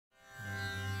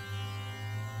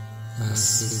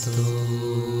Asito ma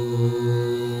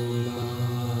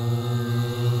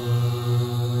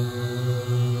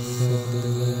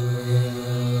sadgaya.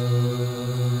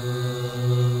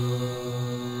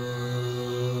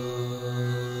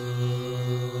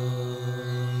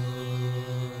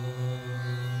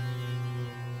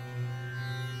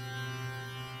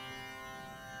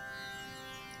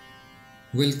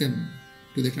 Welcome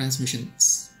to the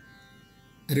transmissions.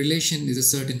 A relation is a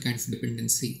certain kind of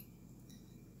dependency.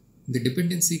 The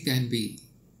dependency can be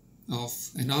of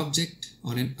an object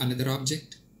on another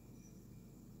object,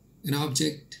 an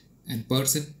object and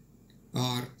person,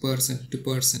 or person to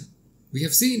person. We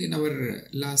have seen in our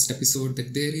last episode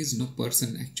that there is no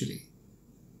person actually.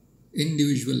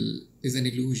 Individual is an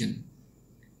illusion.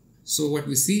 So what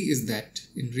we see is that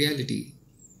in reality,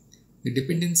 the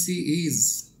dependency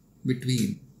is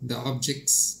between the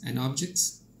objects and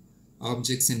objects,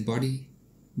 objects and body,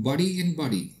 body and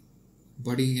body,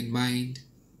 body and mind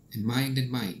and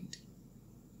mind.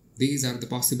 These are the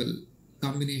possible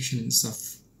combinations of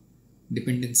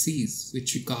dependencies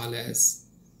which we call as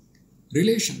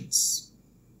relations.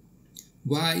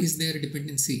 Why is there a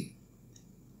dependency?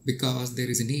 Because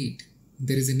there is a need.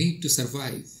 There is a need to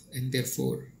survive, and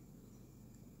therefore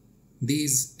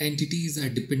these entities are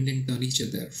dependent on each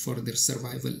other for their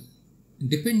survival.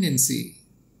 Dependency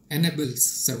enables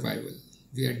survival.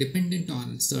 We are dependent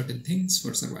on certain things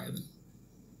for survival.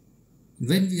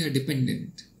 When we are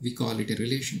dependent, we call it a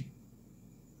relation.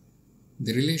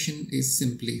 The relation is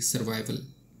simply survival.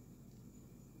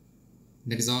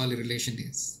 That is all a relation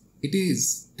is. It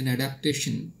is an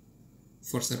adaptation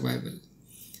for survival.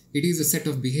 It is a set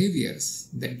of behaviors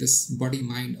that this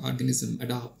body-mind organism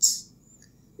adopts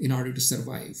in order to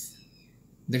survive.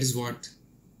 That is what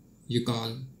you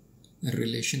call a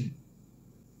relation.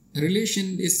 A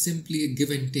relation is simply a give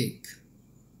and take.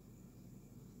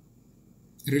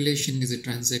 A relation is a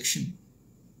transaction.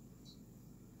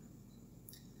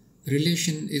 A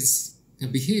relation is a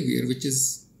behavior which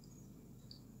is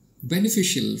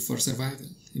beneficial for survival.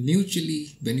 A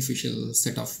mutually beneficial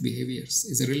set of behaviors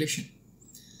is a relation.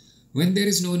 When there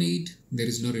is no need, there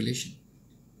is no relation.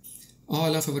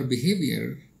 All of our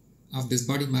behavior of this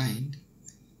body-mind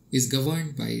is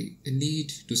governed by a need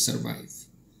to survive.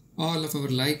 All of our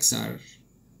likes are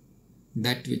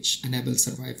that which enables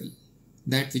survival.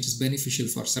 That which is beneficial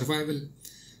for survival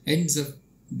ends up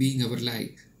being our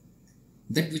like.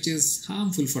 That which is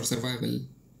harmful for survival,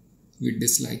 we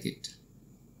dislike it.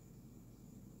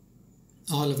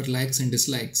 All our likes and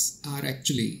dislikes are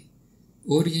actually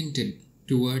oriented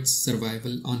towards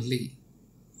survival only.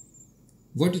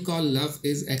 What you call love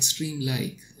is extreme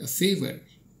like, a favor,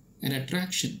 an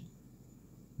attraction.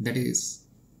 That is,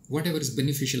 whatever is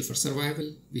beneficial for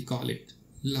survival, we call it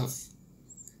love.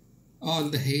 All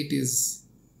the hate is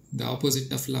the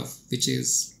opposite of love, which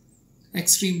is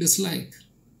extreme dislike,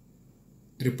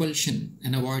 repulsion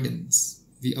and avoidance.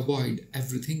 We avoid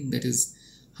everything that is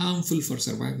harmful for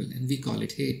survival and we call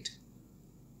it hate.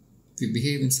 We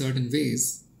behave in certain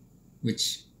ways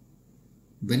which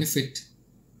benefit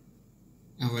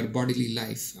our bodily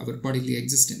life, our bodily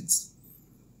existence.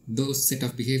 Those set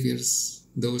of behaviors,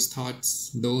 those thoughts,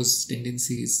 those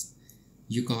tendencies,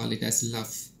 you call it as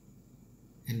love.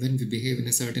 And when we behave in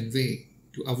a certain way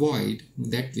to avoid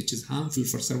that which is harmful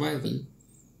for survival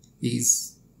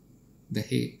is the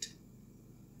hate.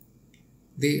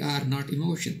 They are not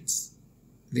emotions.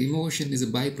 The emotion is a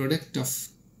byproduct of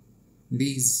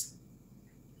these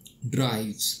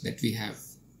drives that we have.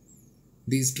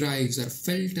 These drives are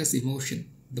felt as emotion,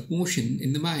 the motion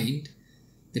in the mind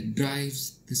that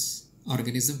drives this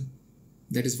organism.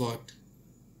 That is what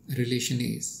a relation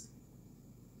is.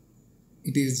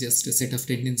 It is just a set of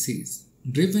tendencies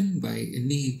driven by a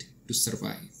need to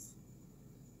survive.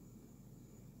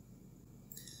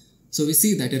 So we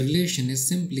see that a relation is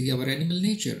simply our animal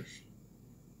nature.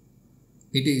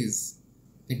 It is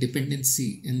a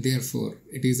dependency and therefore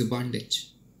it is a bondage.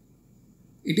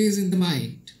 It is in the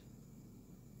mind.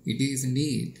 It is a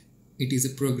need. It is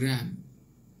a program.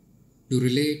 To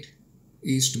relate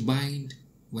is to bind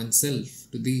oneself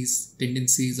to these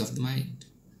tendencies of the mind.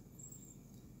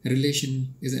 A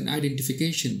relation is an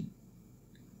identification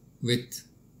with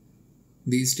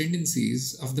these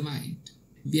tendencies of the mind.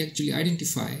 We actually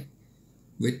identify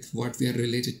with what we are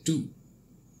related to.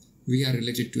 We are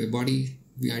related to a body,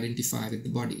 we identify with the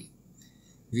body.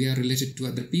 We are related to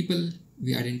other people,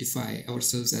 we identify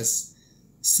ourselves as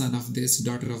son of this,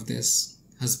 daughter of this,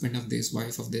 husband of this,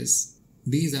 wife of this.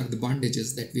 These are the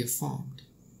bondages that we have formed.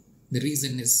 The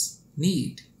reason is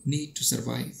need to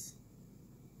survive.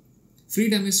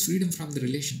 Freedom is freedom from the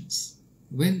relations.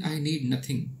 When I need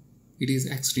nothing, it is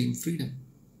extreme freedom.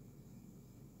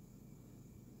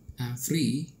 I'm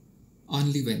free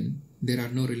only when there are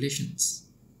no relations.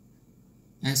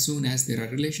 As soon as there are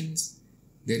relations,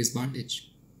 there is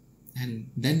bondage. And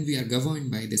then we are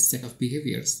governed by this set of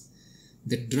behaviors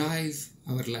that drive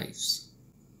our lives.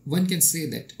 One can say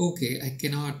that, okay, I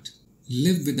cannot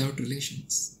live without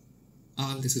relations.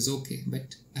 All this is okay,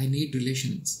 but I need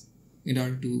relations in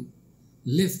order to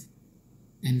live.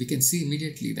 And we can see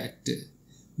immediately that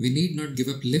we need not give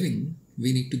up living,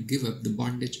 we need to give up the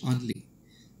bondage only.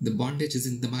 The bondage is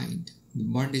in the mind. The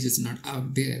bondage is not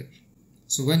out there.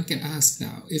 So one can ask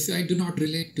now, if I do not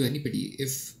relate to anybody,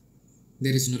 if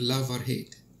there is no love or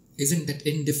hate, isn't that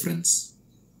indifference?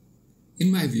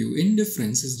 In my view,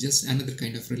 indifference is just another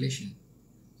kind of relation.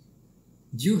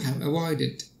 You have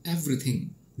avoided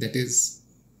everything that is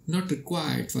not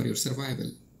required for your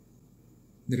survival.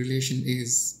 The relation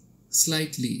is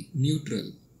slightly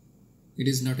neutral. It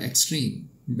is not extreme,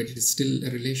 but it is still a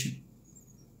relation.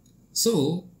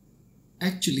 So,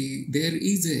 actually, there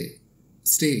is a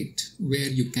state where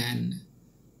you can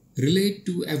relate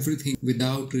to everything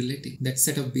without relating. That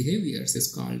set of behaviors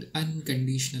is called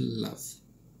unconditional love.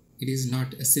 It is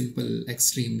not a simple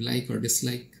extreme like or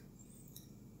dislike.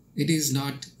 It is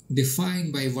not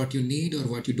defined by what you need or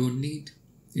what you don't need.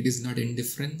 It is not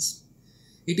indifference.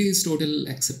 It is total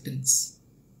acceptance.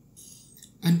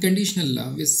 Unconditional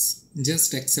love is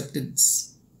just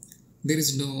acceptance. There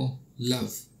is no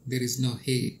love. There is no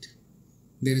hate.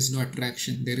 There is no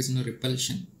attraction. There is no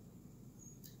repulsion.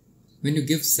 When you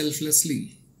give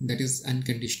selflessly, that is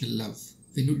unconditional love.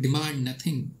 When you demand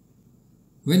nothing,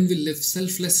 when we live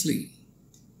selflessly,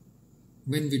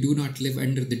 when we do not live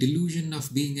under the delusion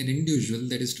of being an individual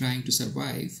that is trying to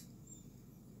survive,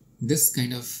 this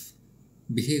kind of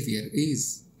behavior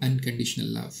is unconditional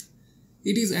love.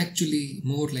 It is actually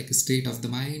more like a state of the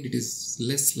mind. It is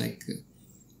less like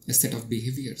a set of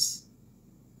behaviors.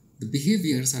 The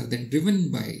behaviors are then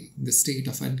driven by the state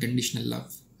of unconditional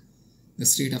love, the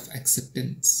state of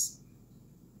acceptance.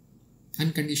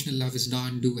 Unconditional love is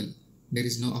non-dual. There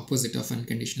is no opposite of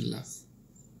unconditional love.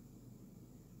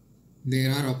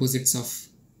 There are opposites of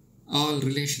all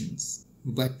relations,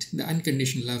 but the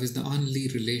unconditional love is the only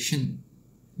relation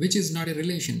which is not a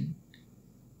relation,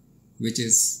 which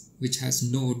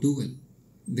has no dual.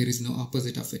 There is no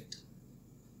opposite of it.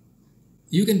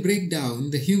 You can break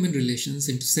down the human relations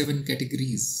into 7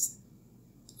 categories.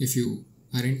 If you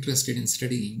are interested in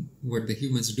studying what the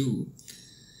humans do,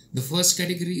 the first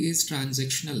category is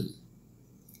transactional.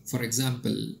 For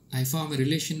example, I form a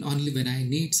relation only when I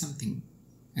need something,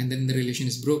 and then the relation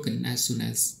is broken as soon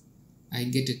as I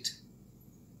get it.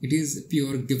 It is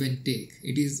pure give and take.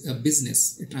 It is a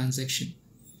business, a transaction.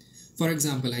 For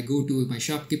example, I go to my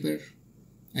shopkeeper,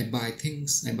 I buy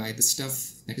things, I buy the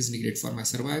stuff that is needed for my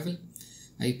survival.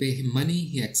 I pay him money,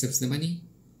 he accepts the money,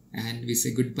 and we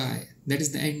say goodbye. That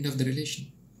is the end of the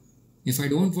relation. If I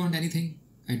don't want anything,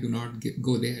 I do not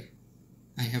go there.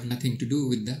 I have nothing to do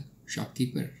with the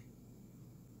shopkeeper.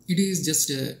 It is just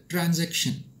a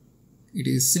transaction. It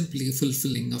is simply a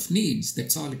fulfilling of needs.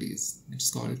 That's all it is.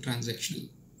 It's called transactional.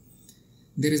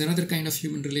 There is another kind of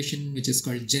human relation which is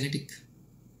called genetic.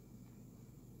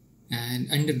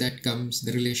 And under that comes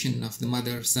the relation of the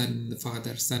mother, son, the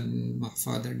father, son,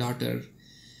 father, daughter,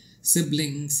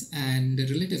 siblings, and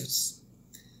relatives.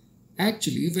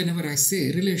 Actually, whenever I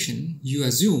say relation, you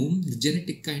assume the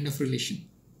genetic kind of relation.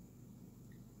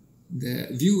 The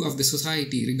view of the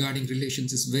society regarding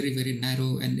relations is very, very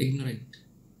narrow and ignorant.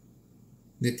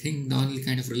 They think the only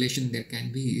kind of relation there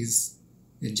can be is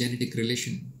a genetic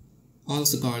relation,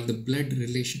 also called the blood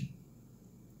relation.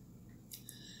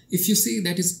 If you see,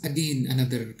 that is again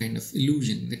another kind of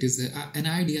illusion, that is an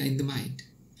idea in the mind.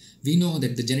 We know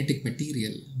that the genetic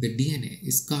material, the DNA,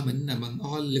 is common among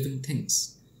all living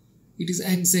things. It is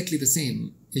exactly the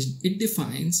same. It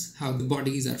defines how the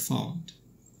bodies are formed.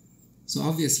 So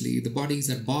obviously the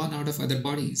bodies are born out of other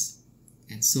bodies,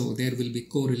 and so there will be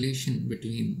correlation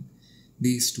between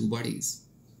these two bodies.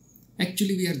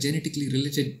 Actually, we are genetically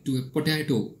related to a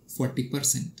potato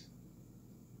 40%,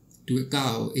 to a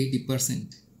cow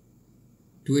 80%,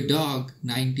 to a dog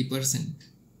 90%,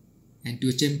 and to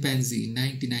a chimpanzee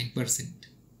 99%.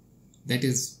 That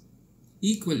is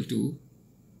equal to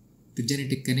the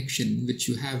genetic connection which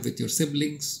you have with your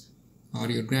siblings or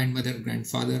your grandmother,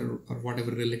 grandfather, or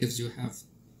whatever relatives you have.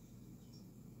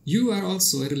 You are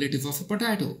also a relative of a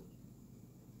potato.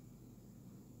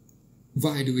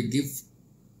 Why do we give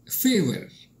a favor?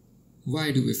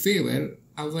 Why do we favor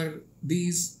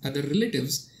these other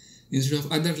relatives instead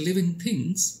of other living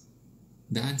things?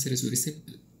 The answer is very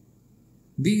simple.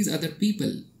 These other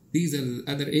people, these are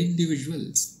other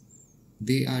individuals,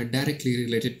 they are directly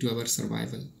related to our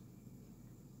survival.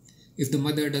 If the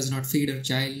mother does not feed her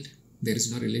child, there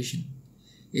is no relation.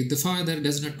 If the father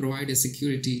does not provide a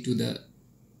security to the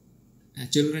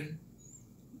children,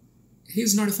 he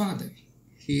is not a father.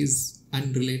 He is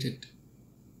unrelated.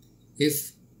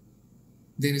 If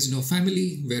there is no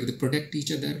family where they protect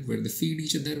each other, where they feed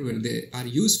each other, where they are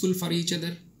useful for each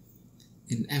other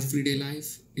in everyday life,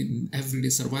 in everyday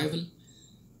survival,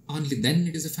 only then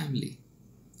it is a family.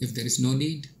 If there is no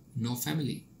need, no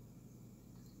family.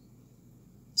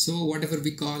 So whatever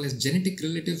we call as genetic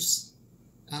relatives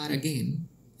are again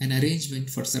an arrangement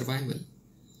for survival.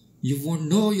 You won't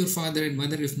know your father and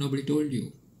mother if nobody told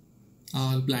you.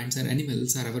 All plants or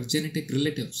animals are our genetic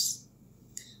relatives.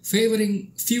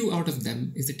 Favoring few out of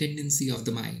them is a tendency of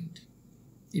the mind.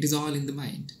 It is all in the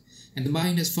mind. And the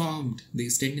mind has formed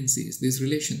these tendencies, these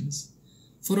relations,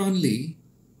 for only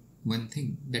one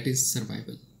thing, that is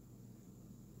survival.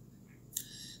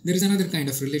 There is another kind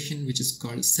of relation which is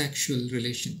called sexual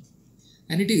relation.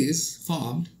 And it is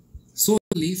formed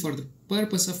solely for the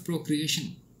purpose of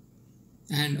procreation.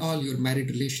 And all your married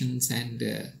relations and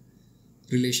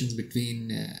relations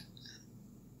between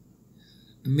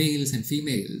males and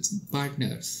females,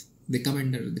 partners, they come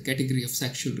under the category of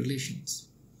sexual relations.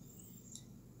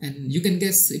 And you can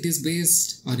guess it is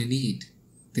based on a need,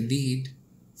 the need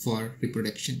for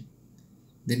reproduction,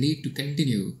 the need to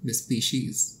continue the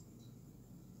species.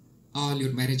 All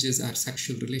your marriages are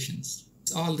sexual relations.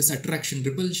 All this attraction,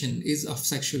 repulsion is of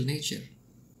sexual nature.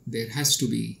 There has to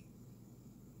be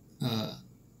a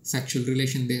sexual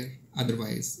relation there,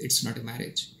 otherwise it's not a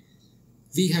marriage.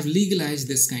 We have legalized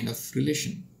this kind of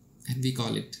relation and we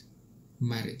call it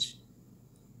marriage.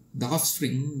 The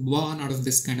offspring born out of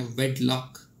this kind of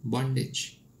wedlock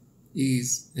bondage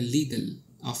is a legal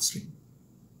offspring.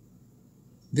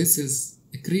 This is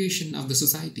a creation of the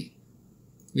society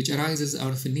which arises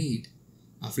out of a need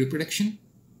of reproduction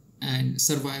and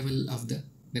survival of the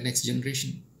next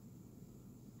generation.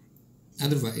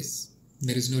 Otherwise,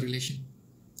 there is no relation.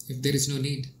 If there is no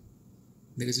need,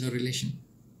 there is no relation.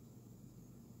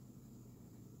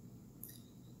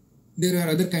 There are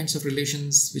other kinds of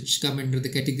relations which come under the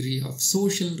category of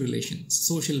social relations,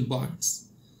 social bonds.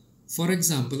 For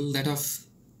example, that of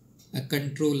a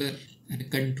controller and a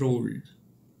controlled,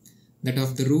 that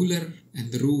of the ruler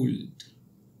and the ruled,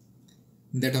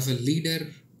 that of a leader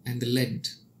and the led.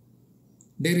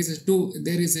 There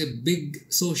is a big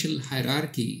social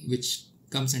hierarchy which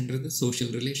comes under the social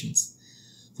relations.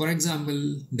 For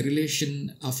example, the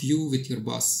relation of you with your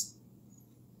boss.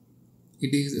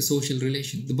 It is a social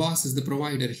relation. The boss is the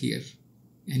provider here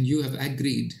and you have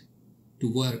agreed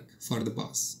to work for the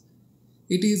boss.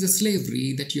 It is a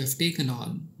slavery that you have taken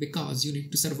on because you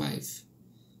need to survive,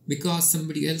 because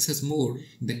somebody else has more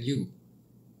than you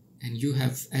and you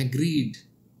have agreed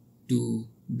to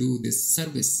do this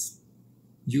service.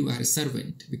 You are a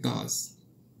servant because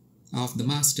of the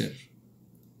master,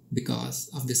 because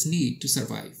of this need to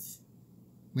survive.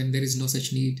 When there is no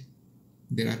such need,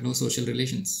 there are no social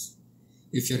relations.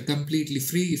 If you are completely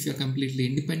free, if you are completely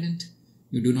independent,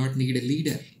 you do not need a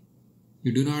leader.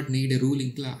 You do not need a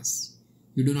ruling class.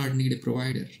 You do not need a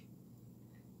provider.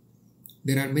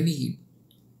 There are many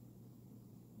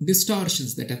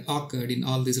distortions that have occurred in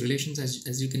all these relations,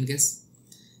 as you can guess.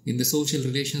 In the social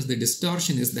relations, the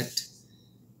distortion is that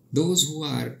those who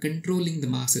are controlling the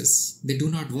masses, they do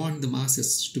not want the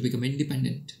masses to become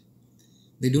independent.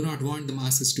 They do not want the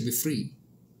masses to be free.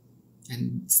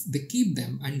 And they keep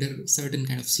them under certain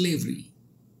kind of slavery,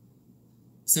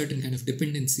 certain kind of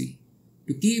dependency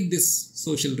to keep this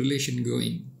social relation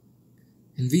going.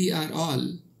 And we are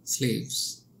all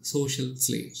slaves, social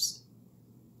slaves.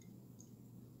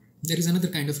 There is another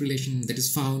kind of relation that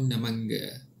is found among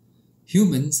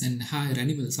humans and higher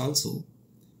animals also,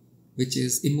 which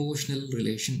is emotional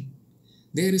relation.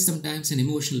 There is sometimes an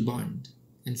emotional bond,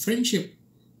 and friendship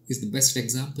is the best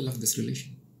example of this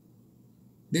relation.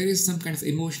 There is some kind of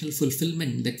emotional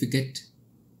fulfillment that we get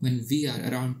when we are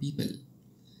around people,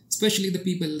 especially the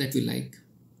people that we like.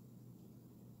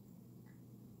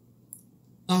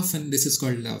 Often this is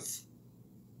called love,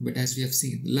 but as we have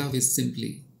seen, love is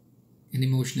simply an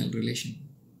emotional relation.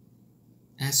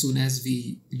 As soon as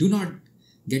we do not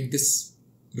get this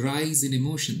rise in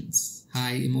emotions,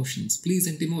 high emotions,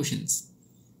 pleasant emotions,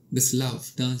 this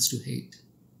love turns to hate.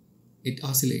 It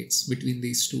oscillates between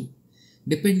these two.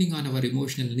 Depending on our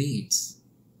emotional needs,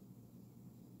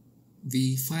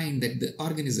 we find that the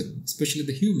organism, especially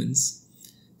the humans,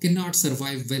 cannot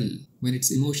survive well when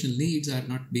its emotional needs are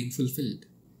not being fulfilled.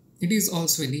 It is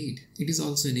also a need. It is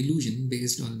also an illusion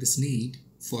based on this need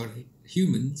for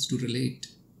humans to relate.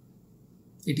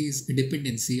 It is a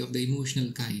dependency of the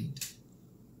emotional kind.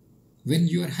 When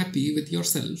you are happy with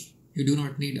yourself, You do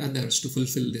not need others to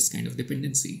fulfill this kind of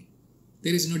dependency.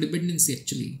 There is no dependency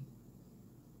actually.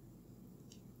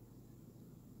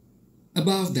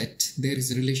 Above that, there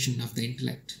is a relation of the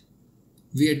intellect.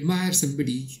 We admire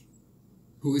somebody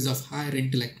who is of higher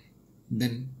intellect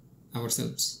than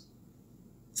ourselves.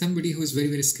 Somebody who is very,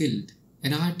 very skilled,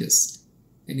 an artist,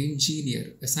 an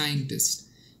engineer, a scientist,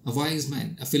 a wise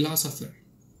man, a philosopher,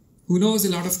 who knows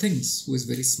a lot of things, who is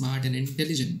very smart and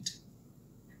intelligent.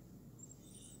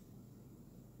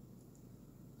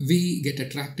 We get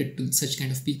attracted to such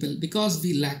kind of people because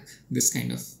we lack this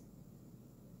kind of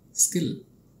skill.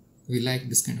 We lack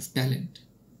this kind of talent.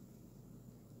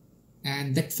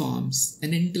 And that forms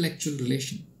an intellectual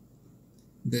relation.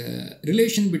 The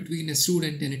relation between a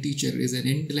student and a teacher is an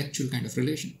intellectual kind of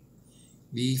relation.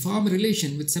 We form a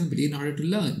relation with somebody in order to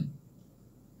learn,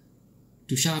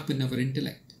 to sharpen our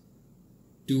intellect,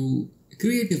 to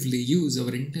creatively use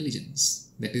our intelligence.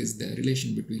 That is the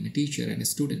relation between a teacher and a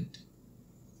student.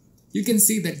 You can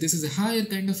see that this is a higher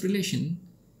kind of relation.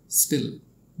 Still,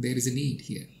 there is a need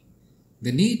here.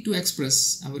 The need to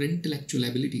express our intellectual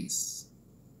abilities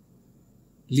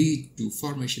lead to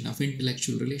formation of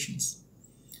intellectual relations.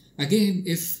 Again,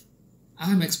 if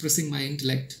I am expressing my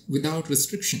intellect without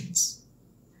restrictions,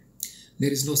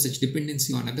 there is no such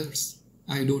dependency on others.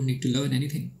 I don't need to learn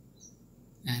anything.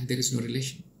 And there is no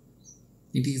relation.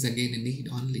 It is again a need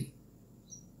only.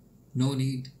 No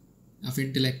need of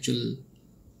intellectual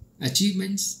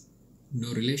achievements,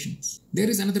 no relations. There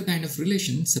is another kind of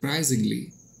relation,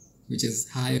 surprisingly, which is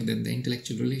higher than the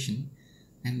intellectual relation,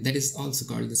 and that is also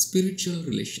called the spiritual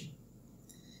relation.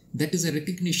 That is a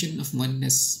recognition of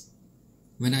oneness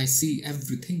when I see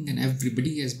everything and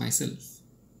everybody as myself.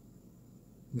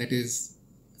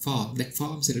 That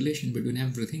forms a relation between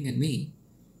everything and me.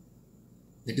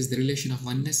 That is the relation of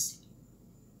oneness.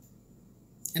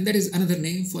 And that is another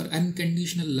name for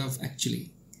unconditional love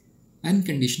actually.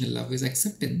 Unconditional love is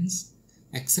acceptance.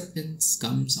 Acceptance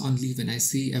comes only when I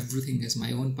see everything as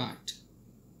my own part.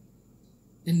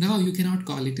 And now you cannot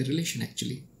call it a relation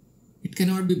actually. It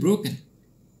cannot be broken.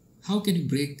 How can you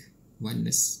break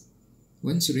oneness?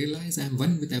 Once you realize I am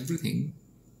one with everything,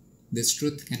 this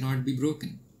truth cannot be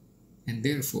broken. And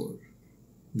therefore,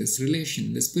 this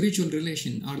relation, the spiritual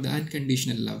relation or the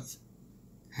unconditional love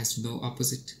has no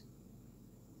opposite.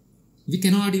 We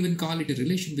cannot even call it a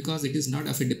relation because it is not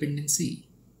of a dependency.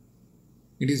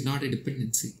 It is not a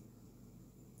dependency.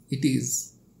 It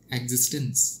is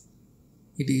existence.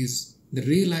 It is the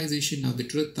realization of the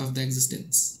truth of the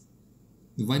existence,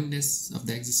 the oneness of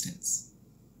the existence,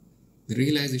 the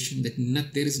realization that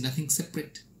there is nothing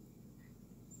separate.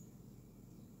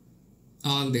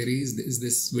 All there is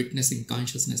this witnessing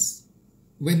consciousness.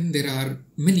 When there are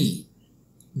many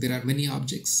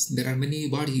objects, there are many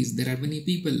bodies, there are many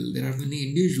people, there are many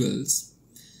individuals,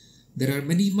 there are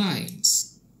many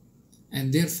minds,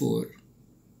 and therefore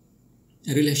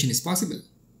a relation is possible.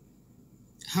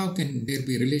 How can there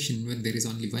be a relation when there is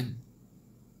only one?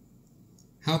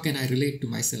 How can I relate to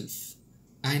myself?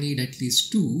 I need at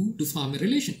least two to form a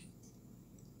relation.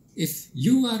 If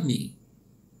you are me,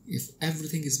 if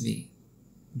everything is me,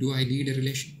 do I need a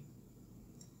relation?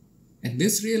 And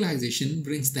this realization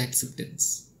brings the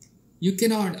acceptance. You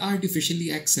cannot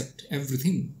artificially accept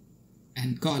everything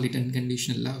and call it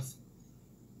unconditional love.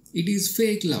 It is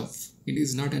fake love. It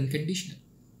is not unconditional.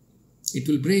 It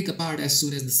will break apart as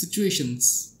soon as the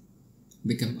situations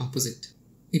become opposite.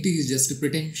 It is just a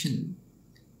pretension.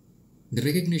 The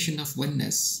recognition of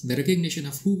oneness, the recognition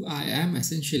of who I am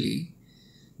essentially,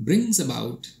 brings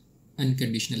about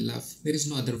unconditional love. There is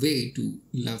no other way to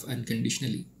love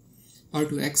unconditionally or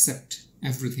to accept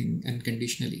everything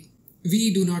unconditionally.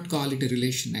 We do not call it a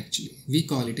relation actually. We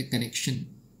call it a connection.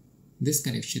 This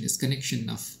connection is connection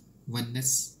of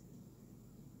oneness.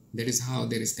 That is how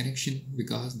there is connection,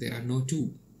 because there are no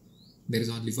two. There is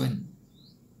only one.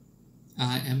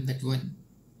 I am that one.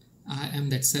 I am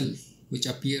that self which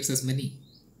appears as many.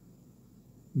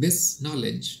 This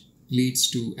knowledge leads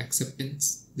to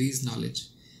acceptance. This knowledge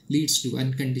leads to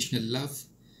unconditional love.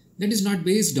 That is not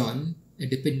based on a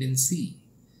dependency.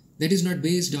 That is not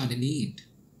based on a need.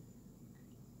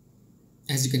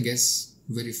 As you can guess,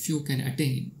 very few can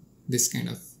attain this kind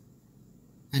of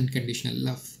unconditional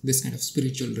love, this kind of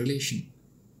spiritual relation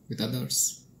with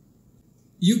others.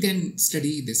 You can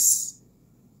study this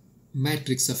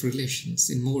matrix of relations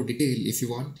in more detail if you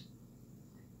want.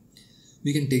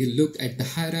 We can take a look at the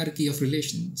hierarchy of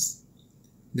relations,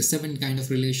 the 7 kind of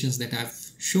relations that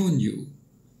I've shown you.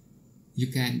 You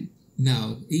can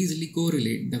now easily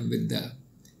correlate them with the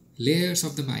layers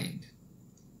of the mind.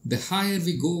 The higher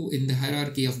we go in the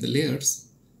hierarchy of the layers,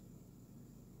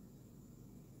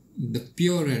 the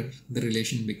purer the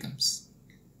relation becomes.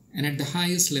 And at the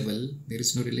highest level, there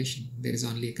is no relation. There is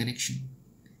only a connection.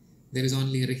 There is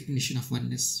only a recognition of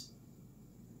oneness.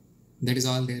 That is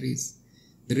all there is.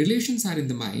 The relations are in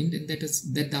the mind, and that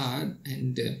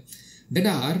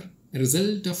are a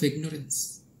result of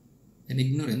ignorance. An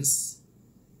ignorance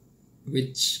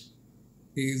which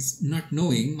is not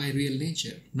knowing my real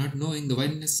nature, not knowing the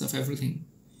oneness of everything.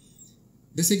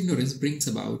 This ignorance brings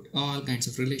about all kinds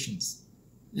of relations.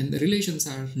 And the relations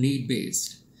are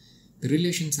need-based. The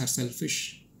relations are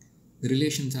selfish. The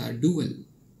relations are dual.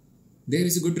 There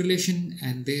is a good relation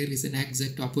and there is an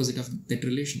exact opposite of that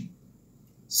relation.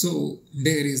 So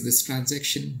there is this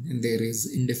transaction and there is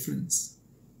indifference.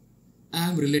 I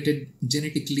am related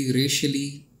genetically,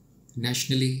 racially,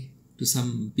 nationally to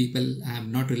some people. I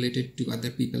am not related to other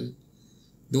people.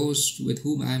 Those with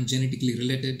whom I am genetically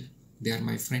related, they are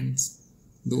my friends.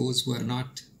 Those who are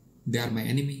not, they are my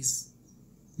enemies.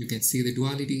 You can see the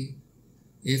duality.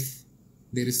 If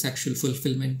there is sexual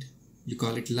fulfillment, you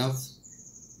call it love.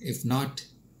 If not,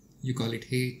 you call it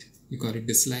hate, you call it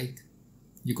dislike,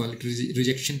 you call it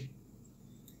rejection.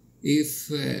 If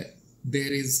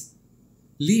there is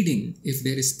leading, if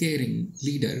there is caring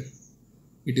leader,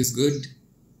 it is good.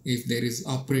 If there is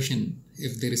oppression,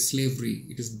 if there is slavery,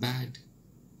 it is bad.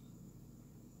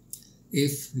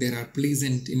 If there are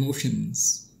pleasant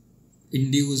emotions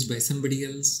induced by somebody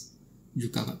else, you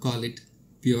call it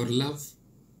pure love.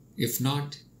 If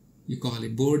not, you call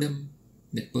it boredom.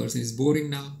 That person is boring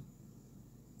now.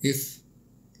 If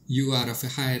you are of a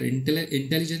higher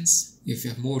intelligence, if you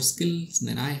have more skills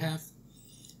than I have,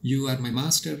 you are my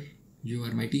master, you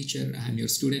are my teacher, I am your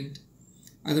student.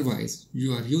 Otherwise,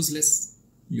 you are useless,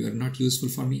 you are not useful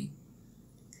for me.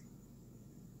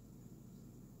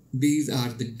 These are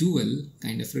the dual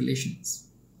kind of relations.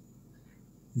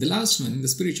 The last one, the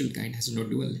spiritual kind, has no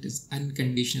dual. It is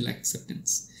unconditional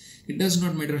acceptance. It does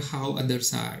not matter how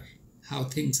others are, how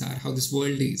things are, how this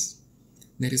world is.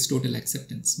 There is total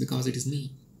acceptance because it is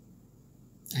me.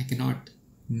 I cannot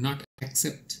not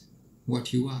accept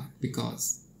what you are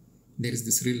because there is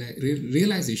this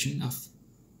realization of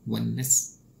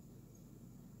oneness.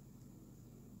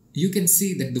 You can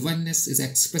see that the oneness is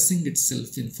expressing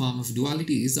itself in form of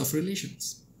dualities of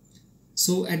relations.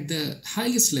 So at the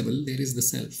highest level, there is the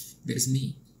self, there is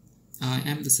me. I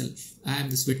am the self, I am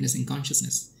this witnessing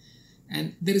consciousness.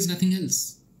 And there is nothing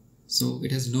else. So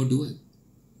it has no dual,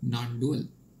 non-dual.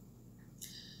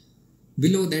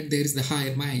 Below that there is the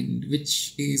higher mind,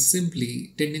 which is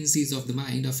simply tendencies of the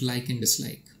mind of like and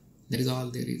dislike. That is all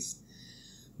there is.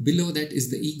 Below that is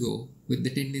the ego with the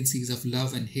tendencies of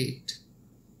love and hate,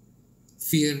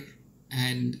 fear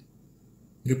and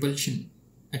repulsion,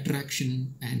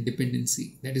 attraction and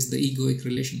dependency. That is the egoic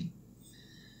relation.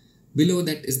 Below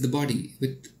that is the body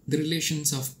with the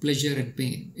relations of pleasure and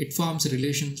pain. It forms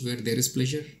relations where there is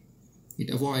pleasure. It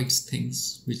avoids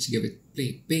things which give it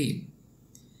pain.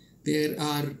 There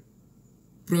are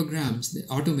programs, the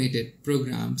automated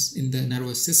programs in the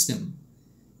nervous system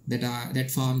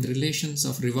that form the relations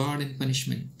of reward and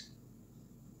punishment.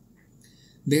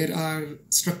 There are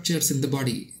structures in the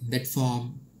body that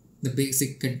form the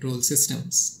basic control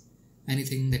systems.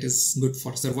 Anything that is good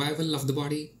for survival of the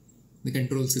body, the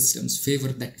control systems favor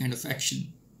that kind of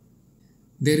action.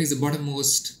 There is a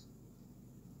bottommost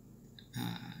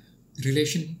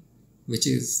relation, which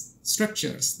is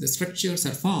structures. The structures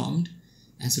are formed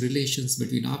as relations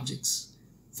between objects.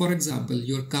 For example,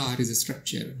 your car is a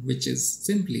structure, which is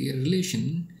simply a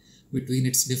relation between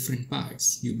its different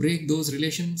parts. You break those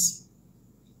relations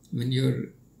when your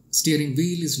steering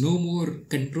wheel is no more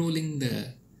controlling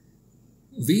the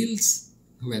wheels.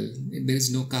 Well, there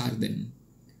is no car then.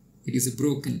 It is a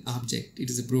broken object. It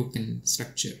is a broken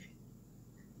structure.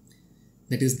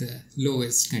 That is the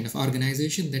lowest kind of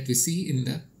organization that we see in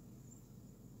the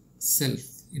self,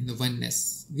 in the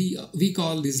oneness. We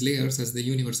call these layers as the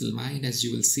universal mind, as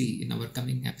you will see in our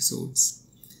coming episodes.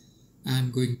 I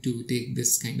am going to take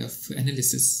this kind of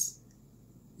analysis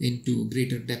into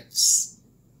greater depths.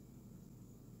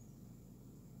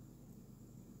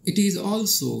 It is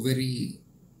also very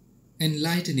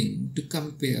enlightening to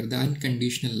compare the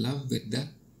unconditional love with the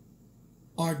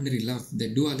ordinary love, the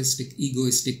dualistic,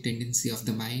 egoistic tendency of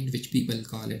the mind, which people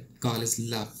call as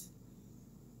love.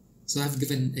 So I've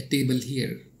given a table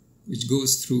here which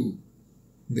goes through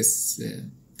this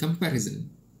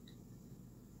comparison.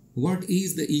 What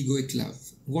is the egoic love?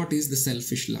 What is the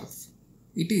selfish love?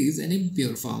 It is an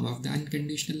impure form of the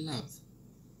unconditional love.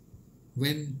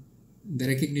 When the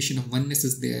recognition of oneness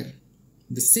is there,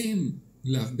 the same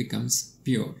love becomes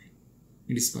pure.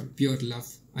 It is called pure love,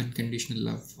 unconditional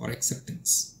love, or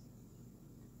acceptance.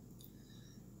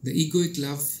 The egoic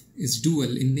love is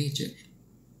dual in nature.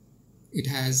 It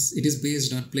is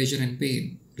based on pleasure and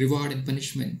pain, reward and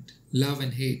punishment, love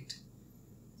and hate.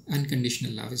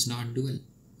 Unconditional love is non-dual.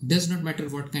 It does not matter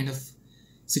what kind of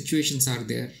situations are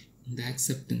there, the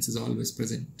acceptance is always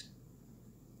present.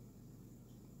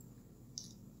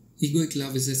 Egoic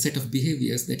love is a set of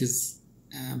behaviors that is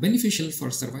beneficial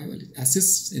for survival. It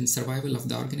assists in survival of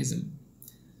the organism.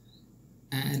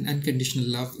 And unconditional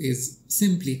love is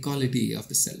simply quality of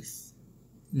the self,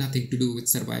 nothing to do with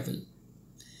survival.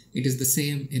 It is the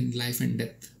same in life and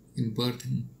death, in birth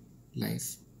and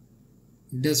life.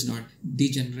 It does not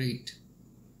degenerate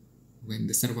when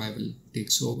the survival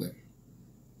takes over.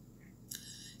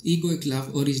 Egoic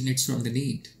love originates from the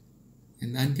need,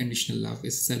 and unconditional love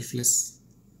is selfless.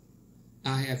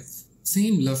 I have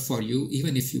same love for you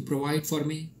even if you provide for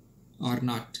me or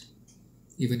not.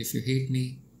 Even if you hate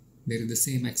me, there is the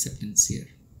same acceptance here.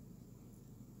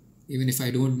 Even if I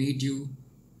don't need you,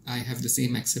 I have the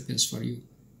same acceptance for you.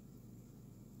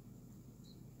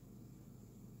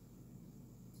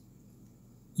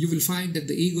 You will find that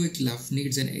the egoic love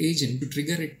needs an agent to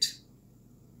trigger it.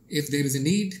 If there is a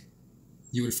need,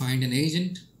 you will find an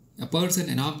agent, a person,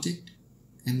 an object,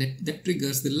 and that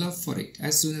triggers the love for it.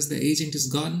 As soon as the agent is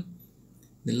gone,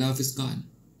 the love is gone.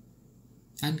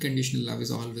 Unconditional love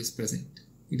is always present.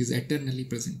 It is eternally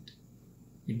present.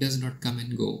 It does not come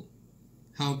and go.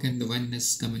 How can the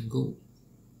oneness come and go?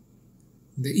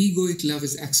 The egoic love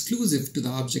is exclusive to the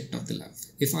object of the love.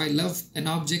 If I love an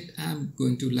object, I am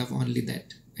going to love only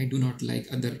that. I do not like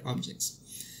other objects.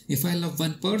 If I love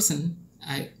one person,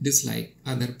 I dislike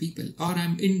other people, or I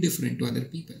am indifferent to other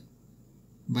people.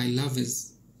 My love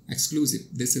is exclusive.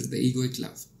 This is the egoic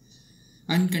love.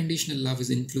 Unconditional love is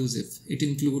inclusive. It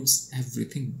includes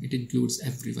everything. It includes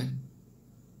everyone.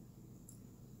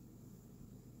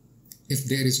 If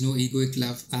there is no egoic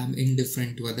love, I am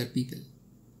indifferent to other people.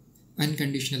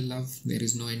 Unconditional love, there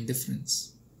is no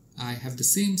indifference. I have the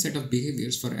same set of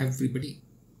behaviors for everybody.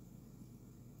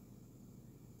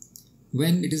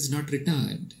 When it is not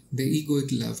returned, the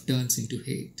egoic love turns into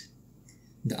hate.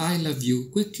 The I love you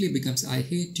quickly becomes I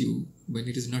hate you when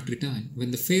it is not returned.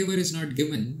 When the favor is not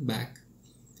given back,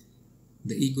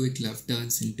 the egoic love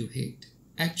turns into hate.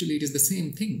 Actually, it is the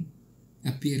same thing,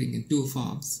 appearing in two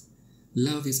forms.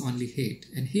 Love is only hate,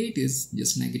 and hate is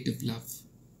just negative love.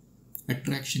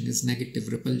 Attraction is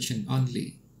negative repulsion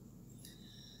only.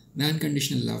 The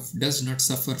unconditional love does not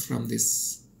suffer from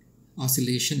this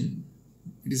oscillation.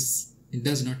 It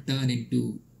does not turn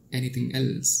into anything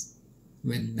else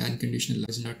when the unconditional love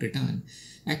is not returned.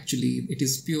 Actually, it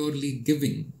is purely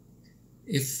giving.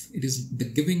 If the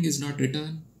giving is not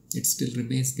returned, it still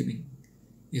remains giving.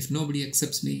 If nobody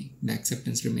accepts me, the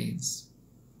acceptance remains.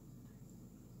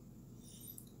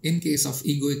 In case of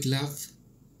egoic love,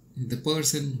 the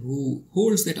person who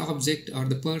holds that object or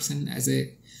the person as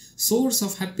a source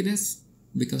of happiness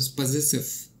becomes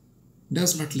possessive,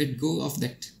 does not let go of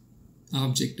that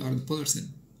object or the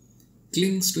person,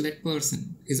 clings to that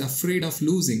person, is afraid of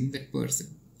losing that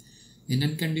person. In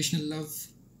unconditional love,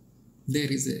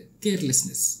 there is a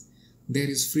carelessness, there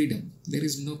is freedom, there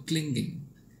is no clinging,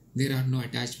 there are no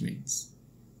attachments.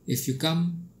 If you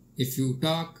come, if you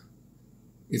talk,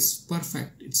 it's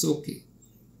perfect, it's okay.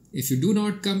 If you do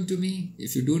not come to me,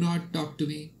 if you do not talk to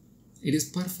me, it is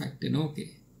perfect and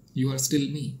okay. You are still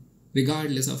me.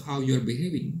 Regardless of how you are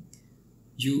behaving,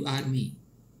 you are me.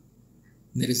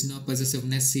 There is no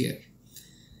possessiveness here.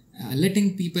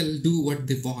 Letting people do what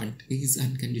they want is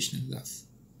unconditional love.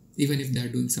 Even if they are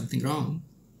doing something wrong,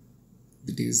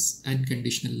 it is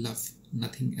unconditional love,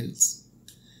 nothing else.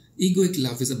 Egoic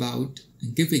love is about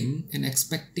giving and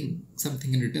expecting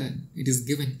something in return. It is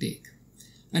give and take.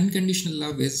 Unconditional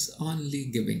love is only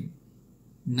giving.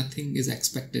 Nothing is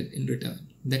expected in return.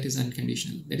 That is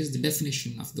unconditional. That is the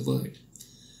definition of the word.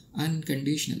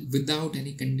 Unconditional, without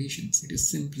any conditions. It is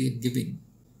simply giving.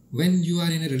 When you are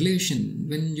in a relation,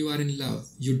 when you are in love,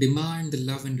 you demand the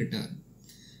love in return.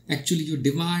 Actually, you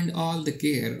demand all the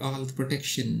care, all the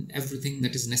protection, everything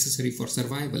that is necessary for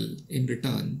survival in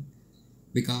return,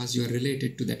 because you are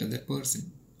related to that other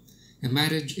person. A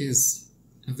marriage is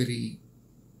a very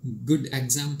good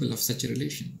example of such a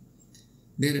relation.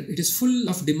 It is full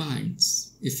of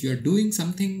demands. If you are doing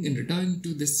something in return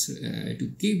to this,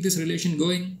 to keep this relation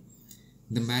going,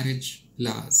 the marriage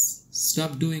lasts.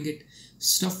 Stop doing it.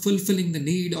 Stop fulfilling the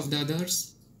need of the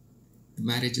others. The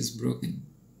marriage is broken.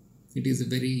 It is a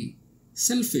very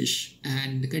selfish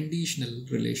and conditional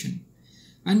relation.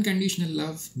 Unconditional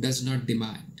love does not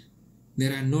demand.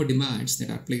 There are no demands that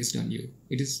are placed on you.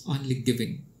 It is only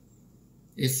giving.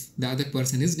 If the other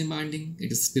person is demanding,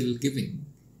 it is still giving.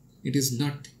 It is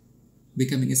not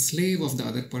becoming a slave of the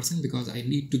other person because I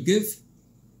need to give.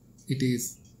 It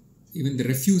is, even the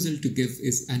refusal to give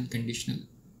is unconditional.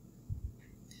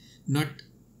 Not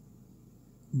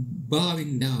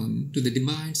bowing down to the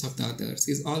demands of the others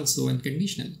is also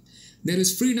unconditional. There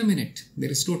is freedom in it. There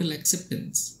is total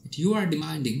acceptance. You are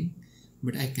demanding,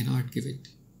 but I cannot give it.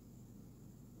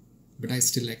 But I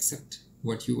still accept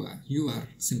what you are. You are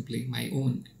simply my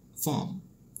own form.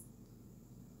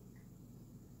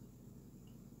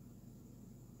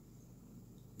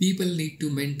 People need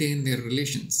to maintain their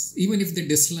relations. Even if they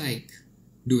dislike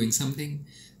doing something,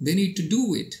 they need to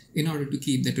do it in order to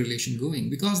keep that relation going,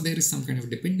 because there is some kind of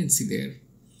dependency there.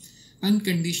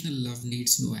 Unconditional love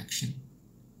needs no action.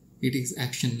 It is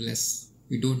actionless.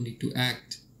 We don't need to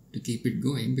act to keep it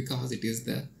going, because it is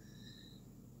the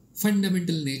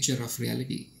fundamental nature of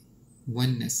reality.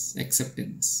 Oneness,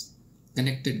 acceptance,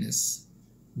 connectedness.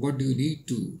 What do you need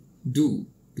to do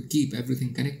to keep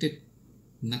everything connected?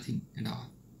 Nothing at all.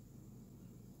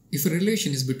 If a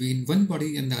relation is between one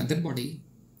body and the other body,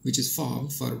 which is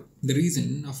formed for the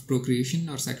reason of procreation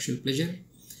or sexual pleasure,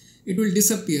 it will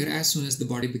disappear as soon as the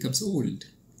body becomes old,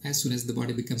 as soon as the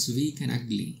body becomes weak and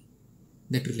ugly.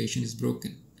 That relation is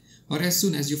broken. Or as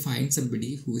soon as you find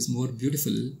somebody who is more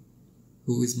beautiful,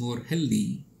 who is more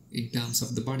healthy in terms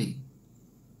of the body,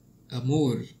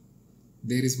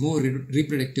 there is more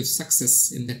reproductive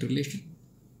success in that relation.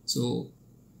 So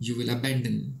you will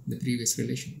abandon the previous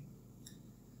relation.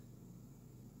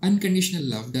 Unconditional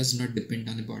love does not depend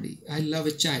on a body. I love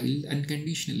a child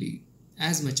unconditionally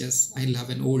as much as I love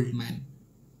an old man,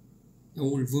 an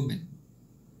old woman,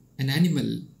 an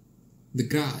animal, the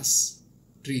grass,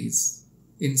 trees,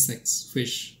 insects,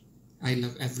 fish. I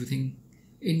love everything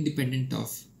independent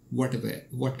of what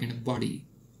kind of body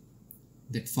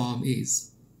that form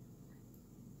is.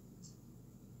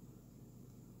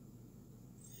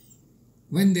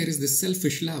 When there is this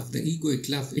selfish love, the egoic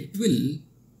love, it will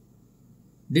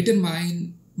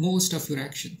determine most of your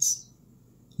actions.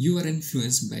 You are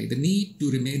influenced by the need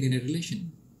to remain in a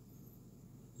relation.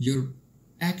 Your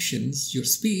actions, your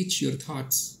speech, your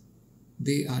thoughts,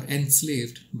 they are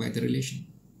enslaved by the relation.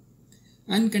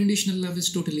 Unconditional love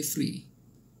is totally free.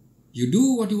 You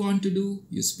do what you want to do,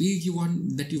 you speak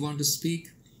that you want to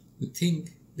speak, you think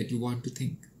that you want to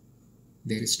think.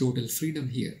 There is total freedom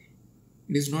here.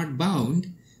 It is not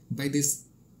bound by this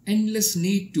endless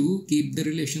need to keep the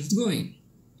relations going.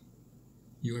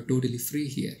 You are totally free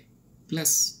here.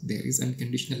 Plus, there is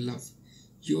unconditional love.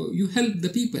 You help the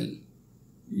people.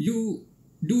 You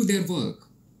do their work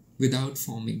without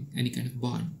forming any kind of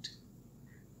bond.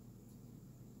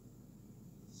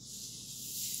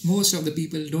 Most of the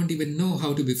people don't even know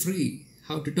how to be free,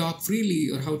 how to talk freely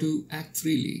or how to act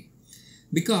freely,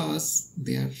 because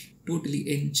they are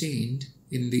totally enchained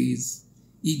in these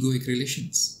egoic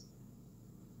relations.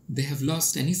 They have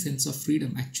lost any sense of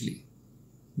freedom actually,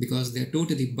 because they are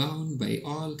totally bound by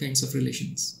all kinds of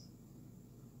relations.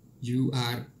 You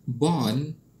are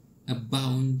born a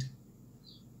bound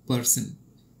person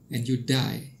and you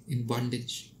die in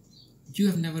bondage. You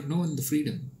have never known the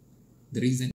freedom. The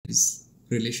reason is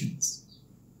relations.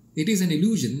 It is an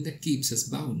illusion that keeps us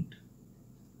bound.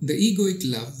 The egoic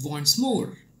love wants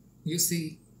more. You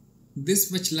see,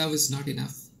 this much love is not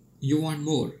enough. You want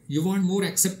more. You want more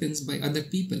acceptance by other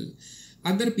people.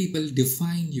 Other people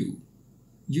define you.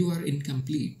 You are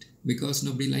incomplete because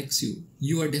nobody likes you.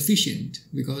 You are deficient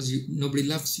because nobody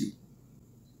loves you.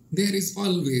 There is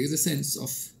always a sense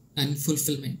of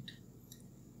unfulfillment.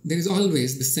 There is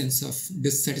always the sense of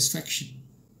dissatisfaction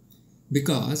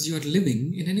because you are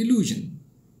living in an illusion.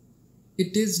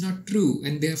 It is not true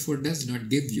and therefore does not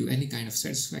give you any kind of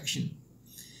satisfaction.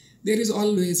 There is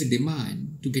always a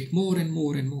demand to get more and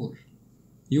more and more.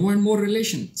 You want more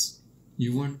relations.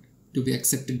 You want to be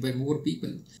accepted by more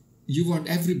people. You want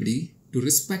everybody to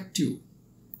respect you.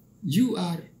 You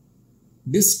are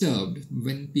disturbed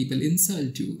when people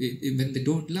insult you, when they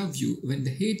don't love you, when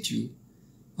they hate you,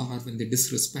 or when they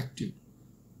disrespect you.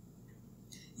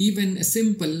 Even a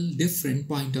simple different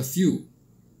point of view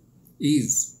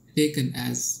is taken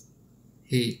as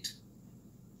hate.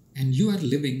 And you are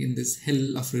living in this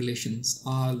hell of relations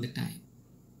all the time.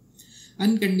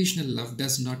 Unconditional love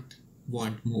does not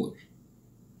want more.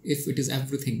 If it is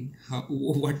everything,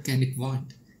 what can it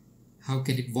want? How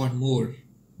can it want more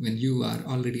when you are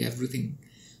already everything?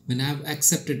 When I have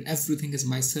accepted everything as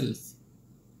myself,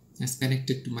 as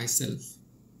connected to myself,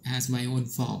 as my own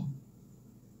form,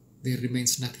 there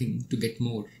remains nothing to get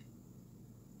more.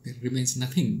 There remains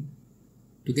nothing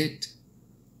to get.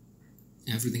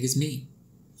 Everything is me.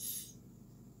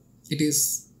 It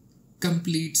is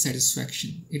complete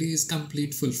satisfaction. It is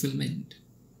complete fulfillment.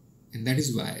 And that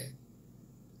is why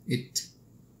It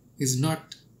is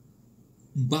not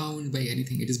bound by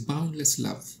anything. It is boundless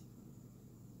love.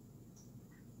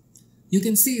 You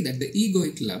can see that the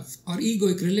egoic love or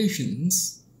egoic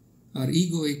relations or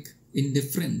egoic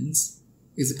indifference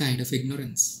is a kind of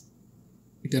ignorance.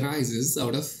 It arises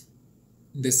out of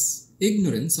this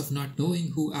ignorance of not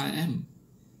knowing who I am,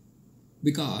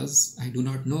 because I do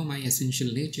not know my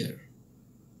essential nature.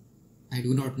 I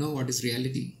do not know what is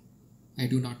reality. I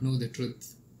do not know the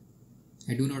truth.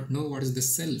 I do not know what is the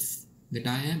self that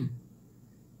I am.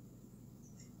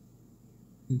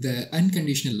 The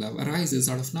unconditional love arises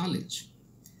out of knowledge.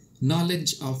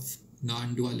 Knowledge of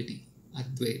non-duality,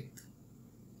 advaita.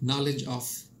 Knowledge of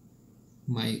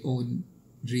my own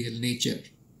real nature,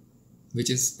 which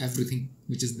is everything,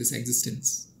 which is this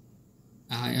existence.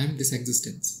 I am this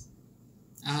existence.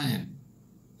 I am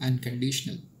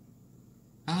unconditional.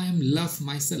 I am love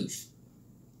myself.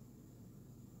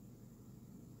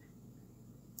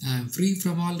 I am free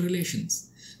from all relations.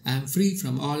 I am free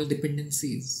from all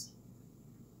dependencies.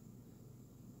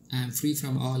 I am free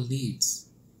from all needs.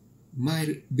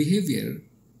 My behavior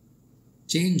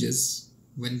changes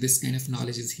when this kind of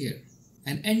knowledge is here.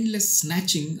 An endless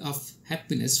snatching of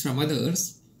happiness from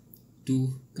others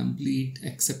to complete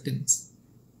acceptance,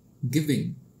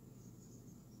 giving.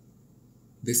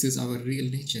 This is our real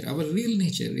nature. Our real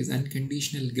nature is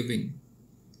unconditional giving,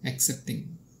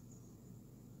 accepting.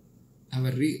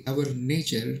 Our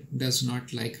nature does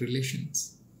not like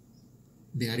relations.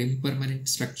 They are impermanent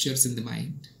structures in the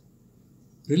mind.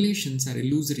 Relations are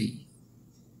illusory,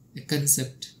 a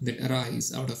concept that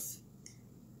arises out of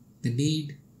the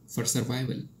need for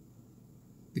survival.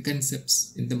 The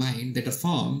concepts in the mind that are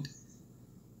formed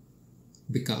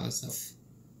because of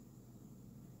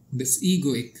this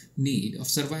egoic need of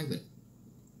survival.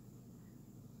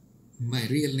 My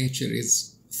real nature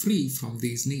is free from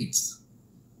these needs.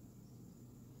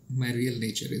 My real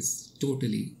nature is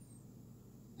totally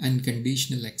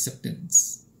unconditional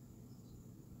acceptance.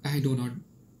 I do not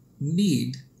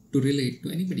need to relate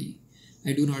to anybody.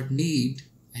 I do not need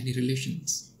any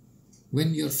relations.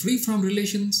 When you are free from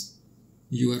relations,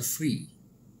 you are free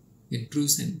in true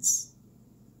sense.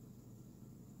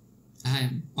 I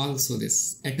am also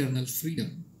this eternal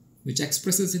freedom, which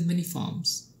expresses in many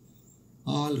forms.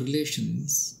 All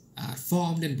relations are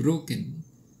formed and broken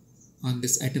on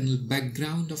this eternal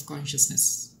background of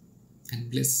consciousness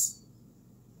and bliss.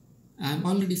 I am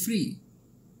already free.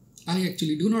 I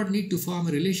actually do not need to form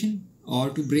a relation or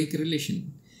to break a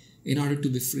relation in order to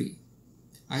be free.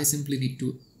 I simply need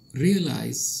to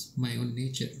realize my own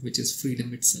nature, which is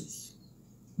freedom itself,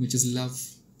 which is love,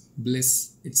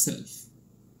 bliss itself.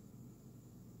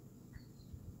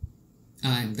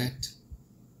 I am that.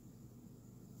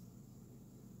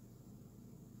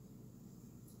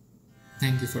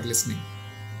 Thank you for listening.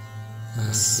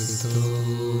 Asito